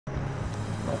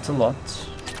That's a lot.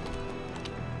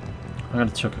 I'm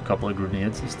gonna chuck a couple of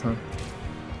grenades this time.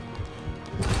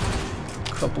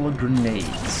 Couple of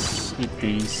grenades. Eat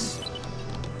these.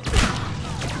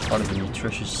 Part of the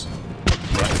nutritious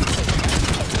breakfast.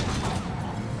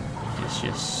 Yes,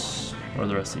 yes. Where are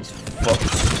the rest of these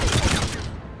fucks?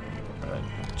 Alright,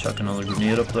 chuck another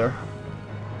grenade up there.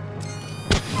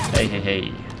 Hey, hey,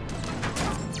 hey.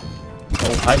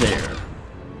 Oh, hi there.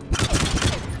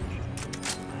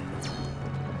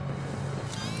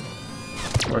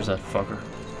 Where's that fucker?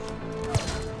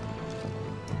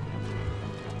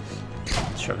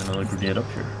 Chuck another grenade up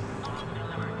here.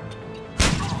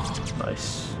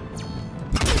 Nice.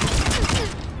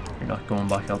 You're not going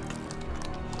back up.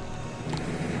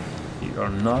 You are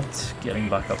not getting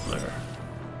back up there.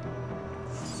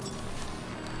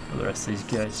 Where are the rest of these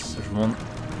guys? There's one.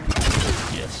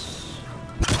 Yes.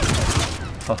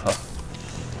 Haha.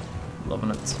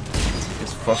 Loving it. Take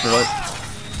this fucker out.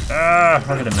 Ah!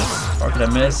 How could I miss? How could I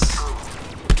miss?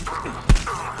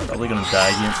 Probably gonna die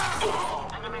again.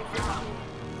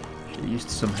 Should've used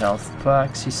some health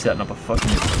packs. He's setting up a fucking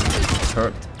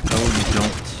turret. No, you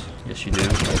don't. Yes, you do.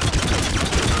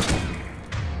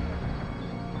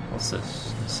 What's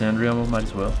this? Incendiary ammo? Might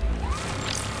as well.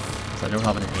 I don't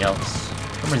have anything else.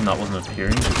 For some reason that wasn't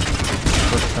appearing.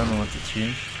 First time I went to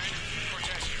change.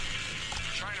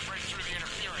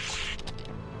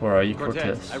 Where are you,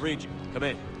 Cortez? I read you. Come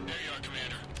in. There you are,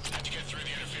 Commander. Had to get through the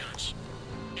interference.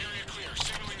 Area clear.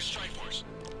 Signaling the strike force.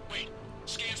 Wait.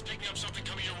 Scan's picking up something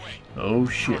coming your way. Oh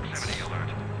shit. Proximity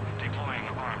alert. Deploying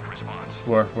armed response.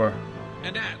 Where?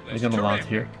 And that. Are you gonna land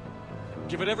here?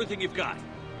 Give it everything you've got.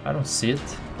 I don't see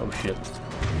it. Oh shit.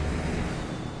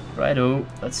 Righto,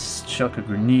 let's chuck a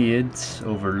grenade.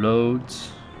 Overload.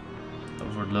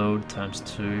 Overload times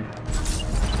 2.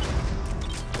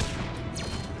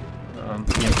 Aim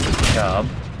for the cab.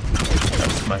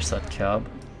 Let's smash that cab.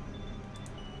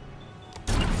 I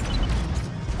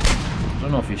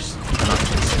don't know if you can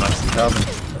actually smash the cab.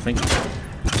 I think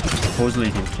supposedly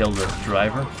you can kill the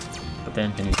driver, but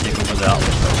then can you take over the outlet?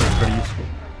 That's pretty useful.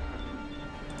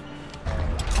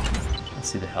 Let's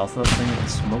see the health of that thing with the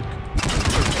smoke.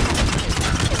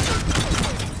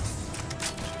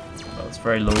 Well, it's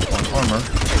very low on armor.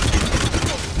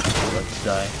 Let it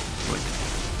die. Wait.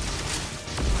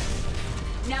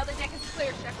 Now the deck is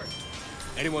clear, Shepard.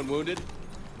 Anyone wounded?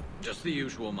 Just the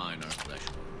usual minor flesh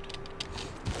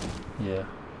wound. Yeah.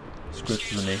 Script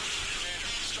to the knee.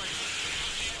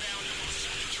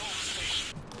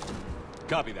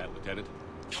 Copy that, Lieutenant.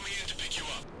 Coming in to pick you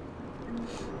up.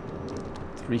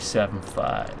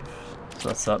 375. So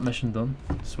that's that mission done.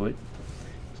 Sweet.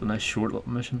 It's a nice short little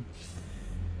mission.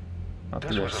 Not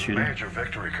This the was best a shooting. major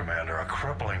victory, Commander. A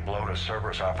crippling blow to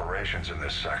Cerberus operations in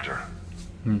this sector.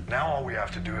 Now all we have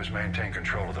to do is maintain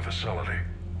control of the facility.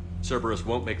 Cerberus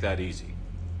won't make that easy.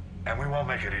 And we won't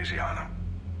make it easy on them.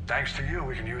 Thanks to you,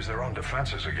 we can use their own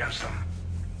defenses against them.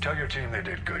 Tell your team they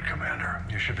did good, Commander.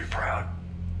 You should be proud.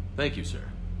 Thank you, sir.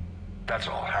 That's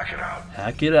all. Hack it out.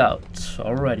 Hack it out.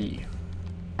 Alrighty.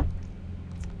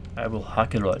 I will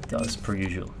hack it out as per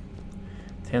usual.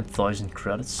 10,000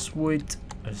 credits. Sweet.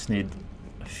 I just need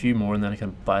a few more and then I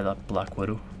can buy that Black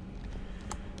Widow.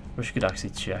 Wish I could actually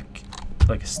check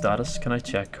like a status. Can I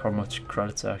check how much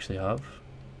credits I actually have?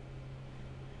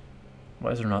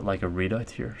 Why is there not like a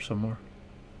readout here somewhere?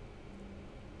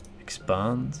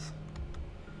 Expand.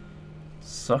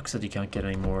 Sucks that you can't get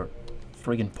any more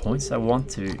friggin' points. I want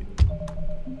to.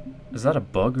 Is that a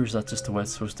bug or is that just the way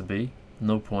it's supposed to be?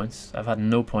 No points. I've had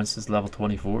no points since level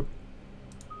 24.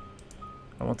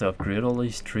 I want to upgrade all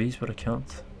these trees but I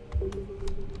can't.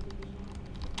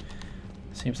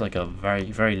 Seems like a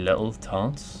very, very little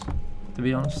talents, to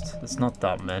be honest. It's not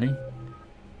that many.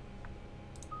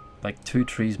 Like 2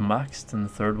 trees maxed and the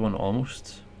third one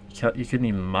almost. You couldn't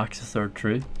even max a third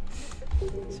tree.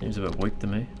 Seems a bit weak to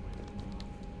me.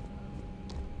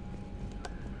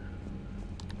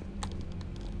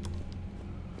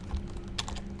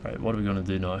 Right, what are we gonna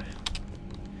do now?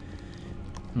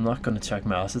 I'm not gonna check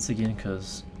my assets again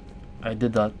because I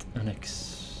did that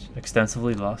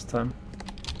extensively last time.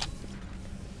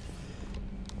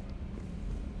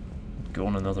 Go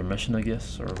on another mission, I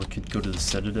guess, or we could go to the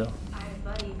Citadel. I have a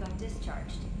buddy who got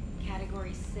discharged.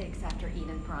 Category 6 after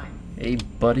Eden Prime. Hey,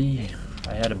 buddy.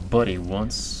 I had a buddy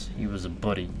once. He was a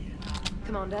buddy.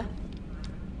 Commander.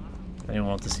 Anyone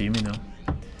want to see me? No.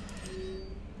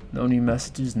 No new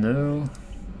messages? No.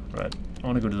 Right. I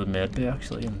want to go to the med bay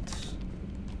actually and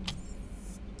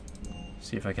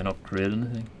see if I can upgrade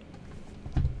anything.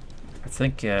 I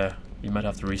think you might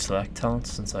have to reselect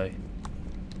talents since I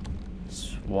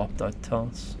swapped out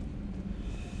talents.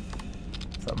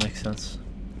 If that makes sense.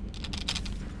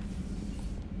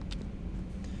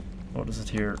 What is it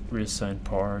here? Reassign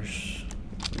powers.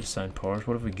 Reassign powers.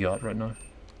 What have we got right now?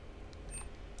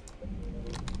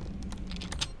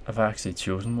 I've actually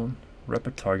chosen one. Rip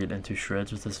a target into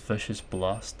shreds with this vicious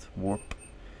blast. Warp.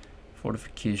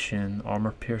 Fortification.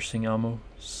 Armor piercing ammo.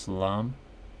 Slam.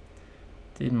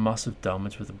 Did massive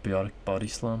damage with a biotic body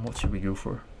slam. What should we go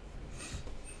for?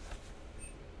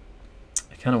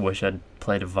 I kind of wish I'd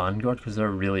played a Vanguard because they're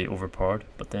really overpowered,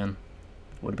 but then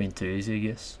it would have been too easy, I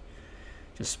guess.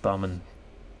 Just spamming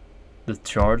the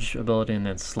charge ability and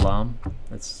then slam.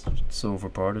 It's so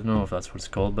overpowered. I don't know if that's what it's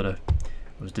called, but I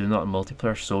was doing that in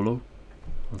multiplayer solo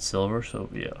on silver, so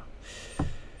yeah.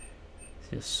 It's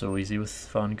just so easy with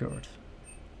Vanguard.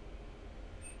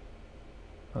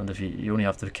 And if you only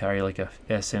have to carry like a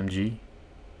SMG,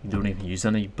 you don't even use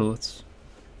any bullets.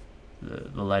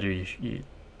 The lighter the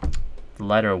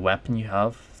lighter a weapon you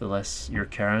have, the less you're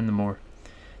carrying, the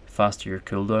faster your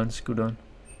cooldowns go down.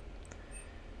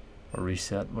 Or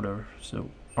reset, whatever.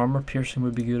 So armor piercing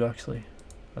would be good actually.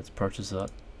 Let's purchase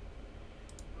that.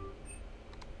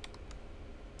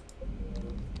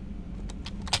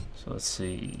 So let's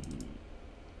see.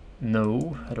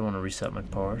 No, I don't want to reset my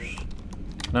powers.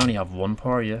 Can I only have one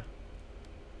power? Yeah.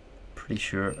 Pretty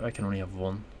sure I can only have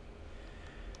one.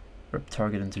 Rip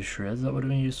target into shreds, that would have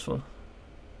been useful.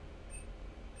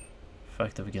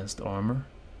 Effective against armor.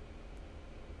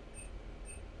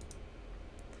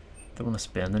 Don't want to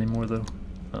spend any more though,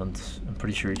 and I'm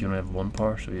pretty sure you can only have one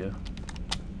power, so yeah.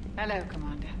 Hello,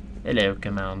 Commander. Hello,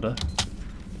 Commander.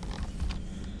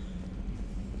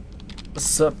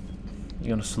 What's up? You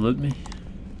gonna salute me?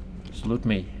 Salute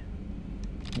me.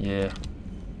 Yeah,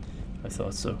 I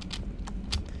thought so.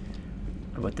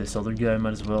 What about this other guy?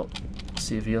 Might as well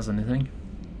see if he has anything.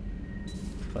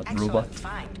 That Excellent robot.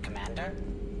 find, Commander.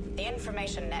 The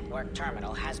information network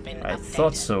terminal has been I updated.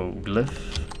 thought so.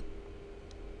 Glyph.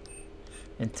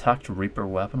 Intact Reaper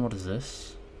weapon. What is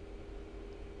this?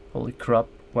 Holy crap!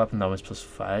 Weapon damage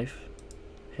 +5.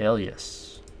 Hell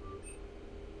yes.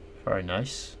 Very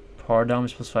nice. Power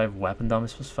damage +5. Weapon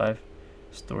damage +5.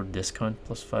 Store discount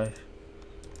 +5.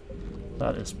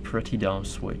 That is pretty damn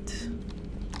sweet.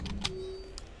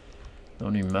 No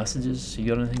new messages? You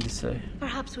got anything to say?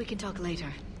 Perhaps we can talk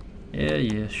later.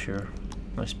 Yeah, sure.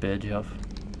 Nice bed you have.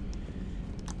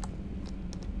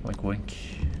 Wink wink.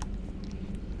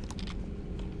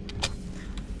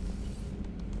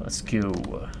 Let's go.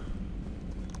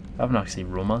 I haven't actually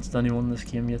romanced anyone in this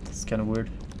game yet. That's kind of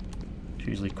weird. It's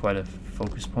usually quite a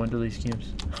focus point of these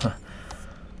games.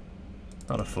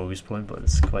 Not a focus point, but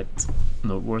it's quite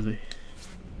noteworthy.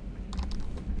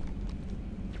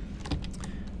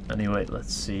 Anyway,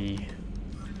 let's see.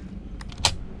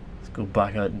 Let's go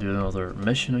back out and do another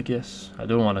mission, I guess. I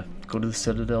don't want to go to the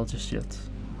Citadel just yet.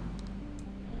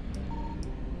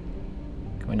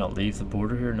 Can we not leave the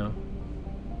border here? No.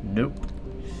 Nope.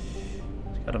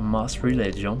 It's got a mass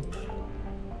relay jump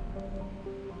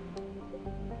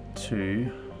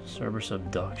to Cerberus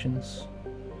Abductions.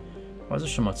 Why is there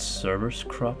so much Cerberus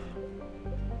crap?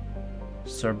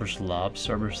 Cerberus Lab,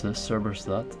 Cerberus this, Cerberus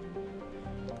that.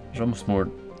 There's almost more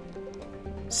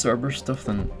Cerberus stuff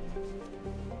than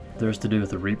there's to do with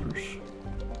the Reapers.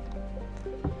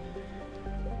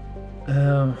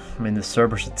 I mean, the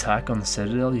Cerberus attack on the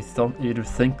Citadel, you'd have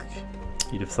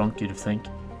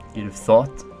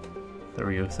thought, there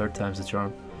we go, third time's the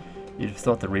charm. You'd have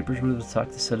thought the Reapers would have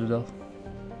attacked the Citadel.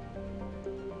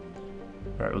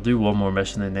 Alright, we'll do one more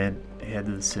mission and then head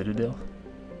to the Citadel.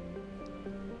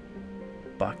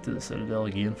 Back to the Citadel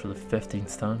again for the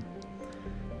 15th time.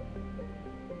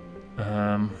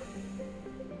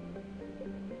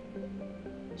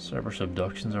 Cerberus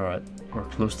Abductions, alright. We're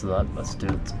close to that, let's do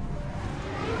it.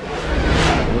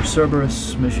 More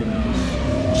Cerberus missions.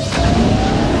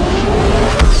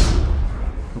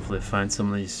 Hopefully I find some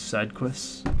of these side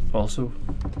quests also.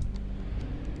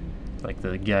 Like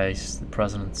the guy's, the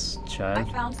president's child. I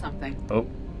found something.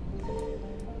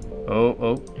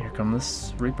 Oh, here come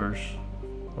this Reapers.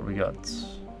 What do we got?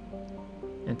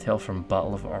 Intel from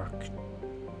Battle of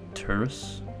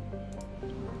Arcturus.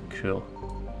 Cool.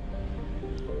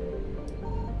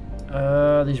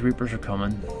 These Reapers are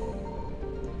coming.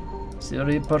 The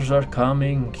Reapers are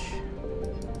coming.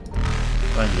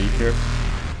 Try and leave here.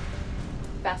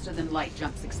 Faster than light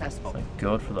jump successful. Thank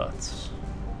God for that.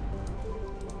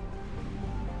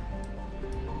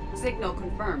 Signal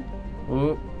confirmed.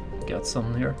 Oh, got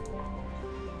something here.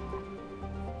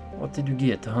 What did you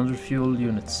get? 100 fuel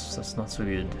units. That's not so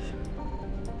good.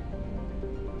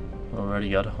 Already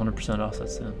got 100%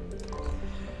 assets then.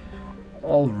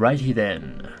 Alrighty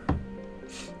then.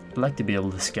 I'd like to be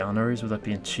able to scan areas without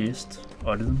being chased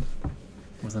out of them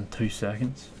within 2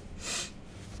 seconds.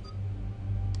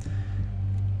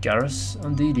 Garrus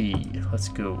and DD. Let's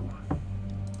go.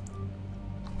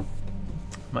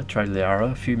 Might try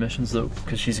Liara a few missions though,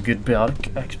 because she's a good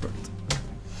biotic expert.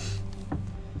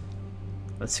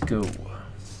 Let's go.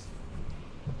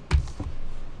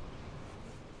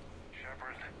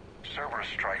 Shepard, Cerberus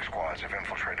strike squads have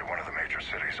infiltrated one of the major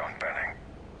cities on Benning.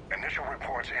 Initial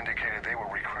reports indicated they were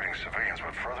recruiting civilians,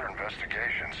 but further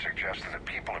investigations suggested that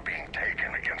people are being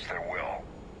taken against their will.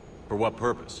 For what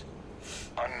purpose?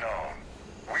 Unknown.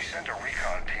 We sent a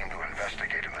recon team to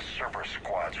investigate, and the Cerberus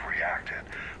squads reacted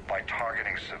by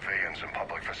targeting civilians and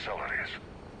public facilities.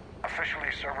 Officially,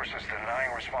 Cerberus is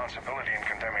denying responsibility and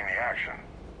condemning the action.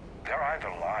 They're either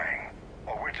lying,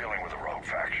 or we're dealing with a rogue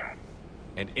faction.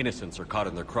 And innocents are caught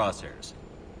in their crosshairs.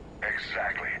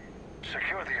 Exactly.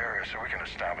 Secure the area so we can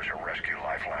establish a rescue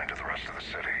lifeline to the rest of the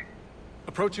city.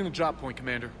 Approaching the drop point,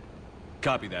 Commander.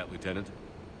 Copy that, Lieutenant.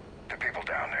 The people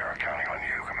down there are counting on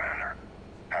you, Commander.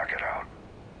 Hack it out.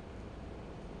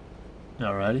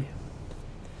 Alrighty.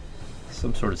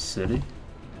 Some sort of city.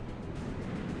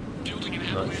 Building an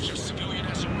avalanche of civilian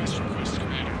SOS requests,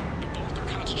 Commander. The bulk are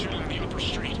concentrated on the upper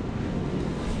street.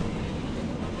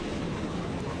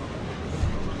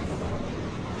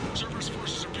 Cerberus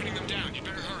forces are pinning them down. You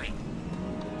better hurry.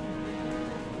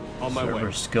 On my way.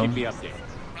 Cerberus scum. Keep me updated.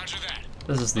 Roger that.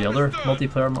 This is the other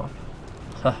multiplayer map.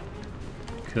 Ha.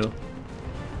 Cool.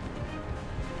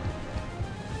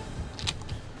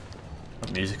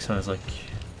 That music sounds like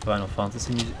Final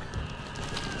Fantasy music.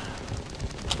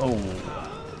 Oh.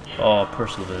 Oh,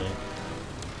 persevering.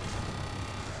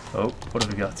 Oh, what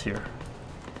have we got here?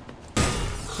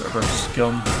 Cerberus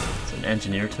scum. It's an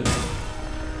engineer too.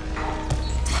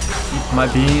 Keep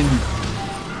my beam.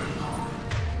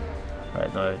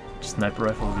 Right now, sniper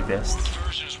rifle will be best.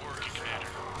 Diversion is working, Commander.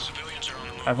 Civilians are on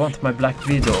the move. I want my black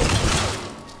Vido. I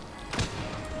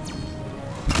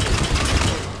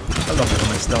love it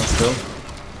when I stand still.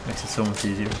 Makes it so much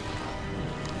easier.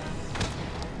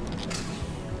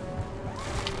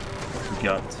 What we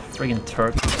got? Friggin'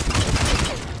 turret.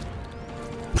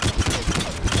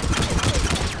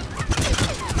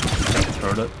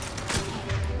 Turret.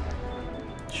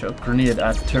 Shock grenade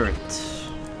at turret.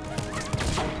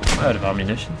 I'm out of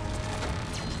ammunition.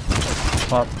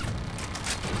 Pop.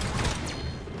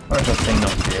 Why is that thing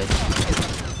not dead?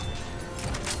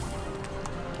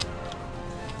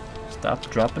 Stop,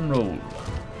 drop, and roll.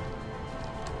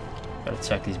 Gotta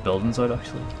check these buildings out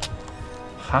actually.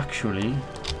 Actually,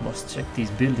 must check these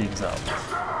buildings out.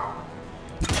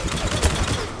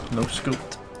 No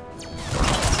scoped.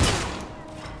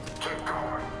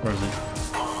 Where is he?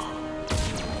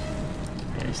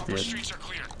 Yeah, he's Upper dead. streets are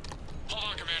clear. Hold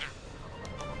on, Commander.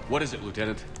 What is it,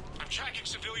 Lieutenant? I'm tracking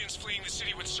civilians fleeing the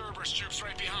city with Cerberus troops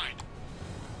right behind.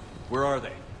 Where are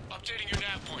they? Updating your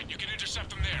nav point. You can intercept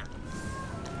them there.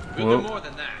 We'll Whoa. do more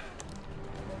than that.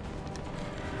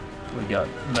 We got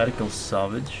medical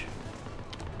salvage.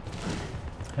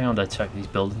 Hang on, I check these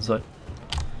buildings out.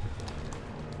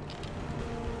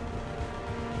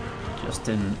 Just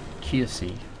in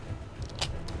KC.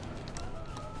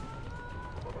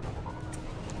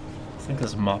 I think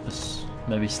this map is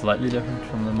maybe slightly different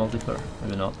from the multiplayer,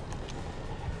 maybe not.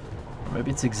 Or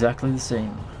maybe it's exactly the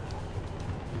same.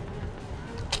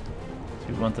 So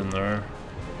we went in there,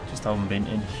 just haven't been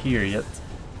in here yet.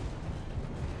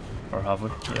 Or have we?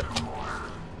 Yeah.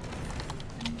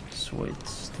 Sweet,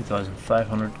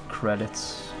 2,500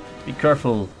 credits. Be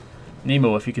careful!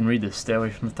 Nemo, if you can read this, stay away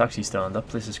from the taxi stand. That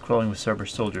place is crawling with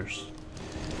Cerberus soldiers.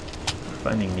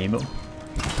 Finding Nemo.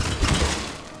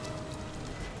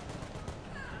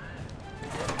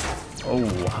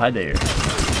 Oh, hi there.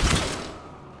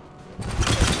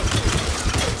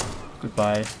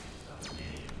 Goodbye.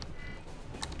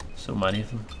 So many of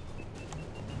them.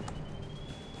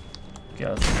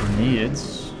 Got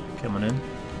grenades coming in.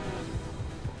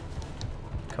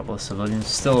 Couple of civilians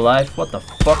still alive. What the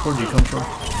fuck? Where'd you come from?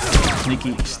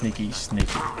 Sneaky, sneaky,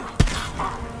 sneaky.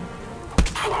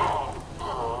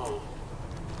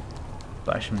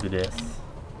 Bash him to death.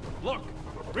 Look,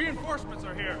 reinforcements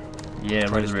are here. Yeah,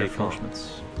 Try where to the stay reinforcements?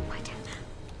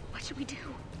 What should we do?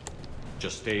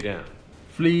 Just stay down.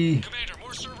 Flee! Commander,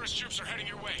 more Cerberus troops are heading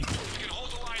your way. You can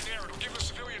hold the line there. It'll give the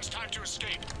civilians time to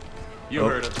escape. You Oh,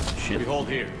 heard us. shit. We hold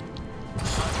here.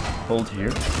 Hold here.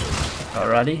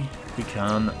 Alrighty, we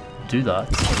can do that.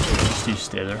 Just you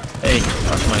stay there. Hey,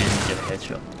 that's my aim to get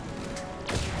a headshot.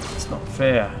 It's not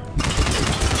fair.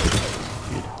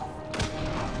 Good.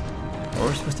 Or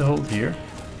we're supposed to hold here.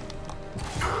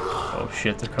 Oh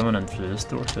shit, they're coming in through this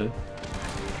door too.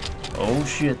 Oh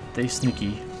shit, they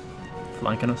sneaky.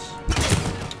 Flanking us.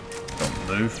 Don't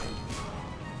move.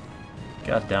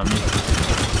 God damn you.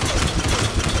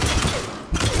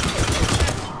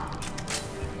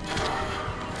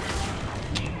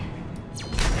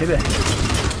 baby.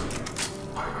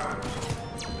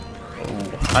 Oh,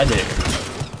 hi there.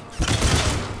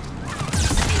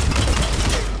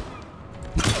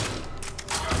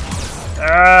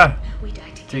 Ah!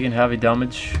 Taking heavy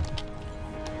damage.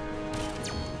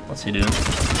 What's he doing?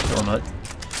 Going out.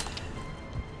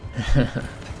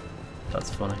 That's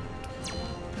funny.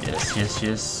 Yes, yes,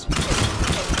 yes.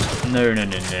 No, no,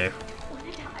 no, no.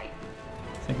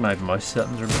 I think my mouse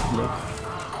settings are a bit low.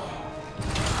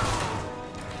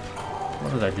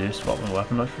 What did I do? Swap my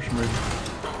weapon out for some reason.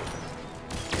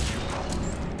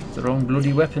 It's the wrong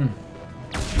bloody weapon.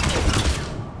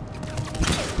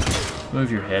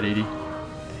 Move your head, Edie.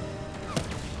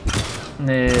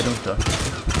 Nah, don't duck.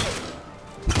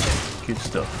 Good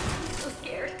stuff. So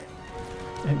scared.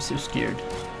 I'm so scared.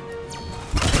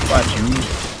 Watch you.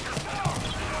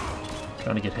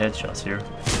 Trying to get headshots here.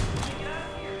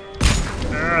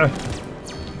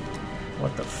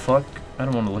 What the fuck? I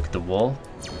don't want to look at the wall.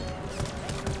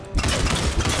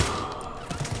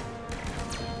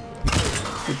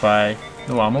 Goodbye.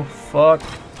 No ammo. Fuck.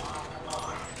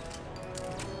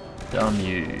 Damn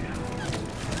you.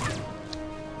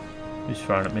 Who's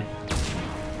firing at me?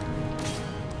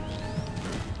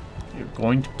 You're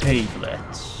going to pay for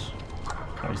that.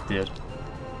 Oh, he's dead.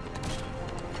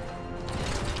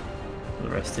 The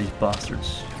rest of these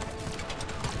bastards.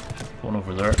 One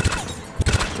over there.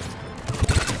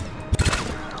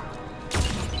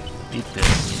 Eat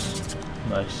this.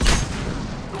 Nice.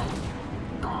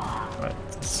 Alright,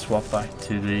 let's swap back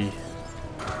to the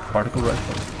particle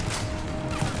rifle.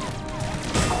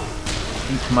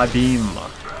 Eat my beam.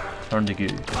 Turn to goo.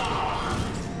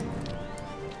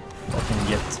 Fucking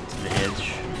get to the edge.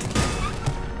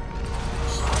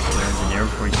 The engineer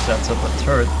before he sets up a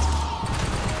turret.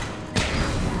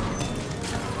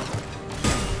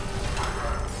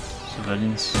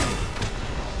 Civilians.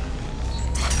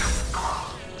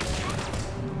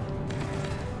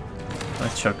 I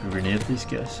chuck a grenade at these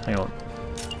guys. Hang on.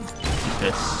 Keep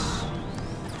this.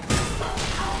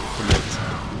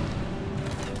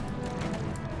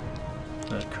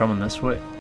 Coming this way.